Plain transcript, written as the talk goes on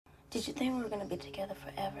Did you think we were gonna be together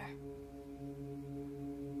forever?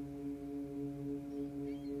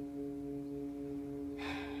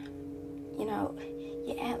 You know,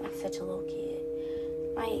 you act like such a little kid.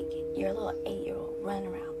 Like you're a little 8-year-old running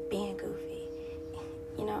around being goofy.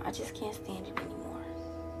 You know, I just can't stand it anymore.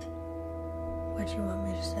 What you want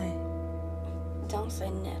me to say? Don't say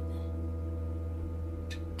nothing.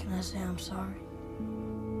 Can I say I'm sorry?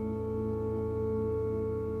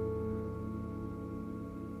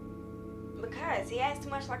 Because he acts too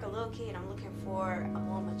much like a little kid. I'm looking for a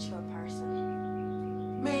more mature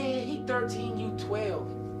person. Man, he 13, you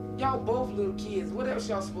 12. Y'all both little kids. What else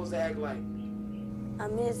y'all supposed to act like? I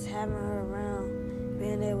miss having her around,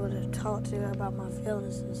 being able to talk to her about my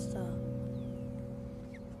feelings and stuff.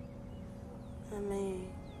 I mean,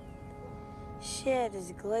 she had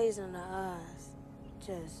this glaze in her eyes.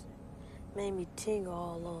 Just made me tingle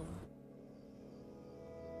all over.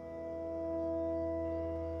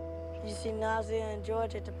 You see Nazia and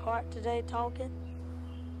George at the park today talking?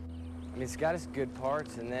 I mean, it's got its good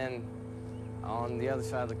parts, and then on the other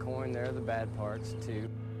side of the coin, there are the bad parts, too.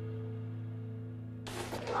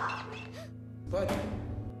 Buddy,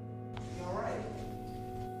 you all right?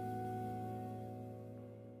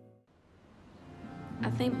 I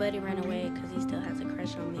think Buddy ran away because he still has a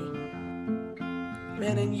crush on me.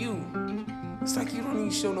 Man, and you. It's like you don't even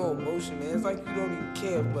show no emotion, man. It's like you don't even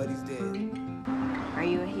care if Buddy's dead. Are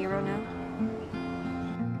you a hero now?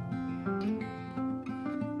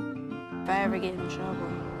 If I ever get in trouble,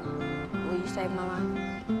 will you save my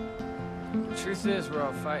life? The truth is, we're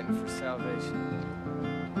all fighting for salvation.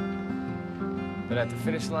 But at the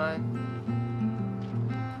finish line,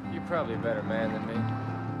 you're probably a better man than me.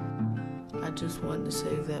 I just wanted to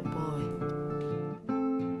save that boy.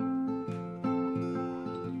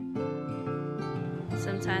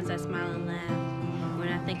 Sometimes I smile and laugh when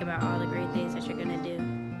I think about all the great things that you're gonna do.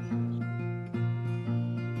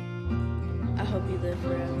 I hope you live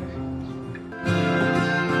forever.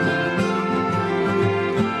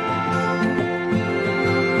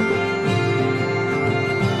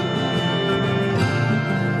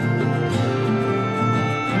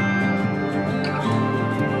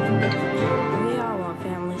 We all want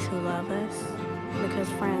families who love us because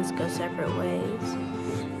friends go separate ways.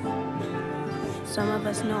 Some of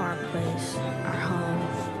us know our place, our home,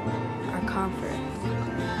 our comfort.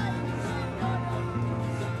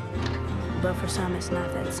 But for some, it's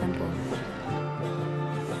not that simple.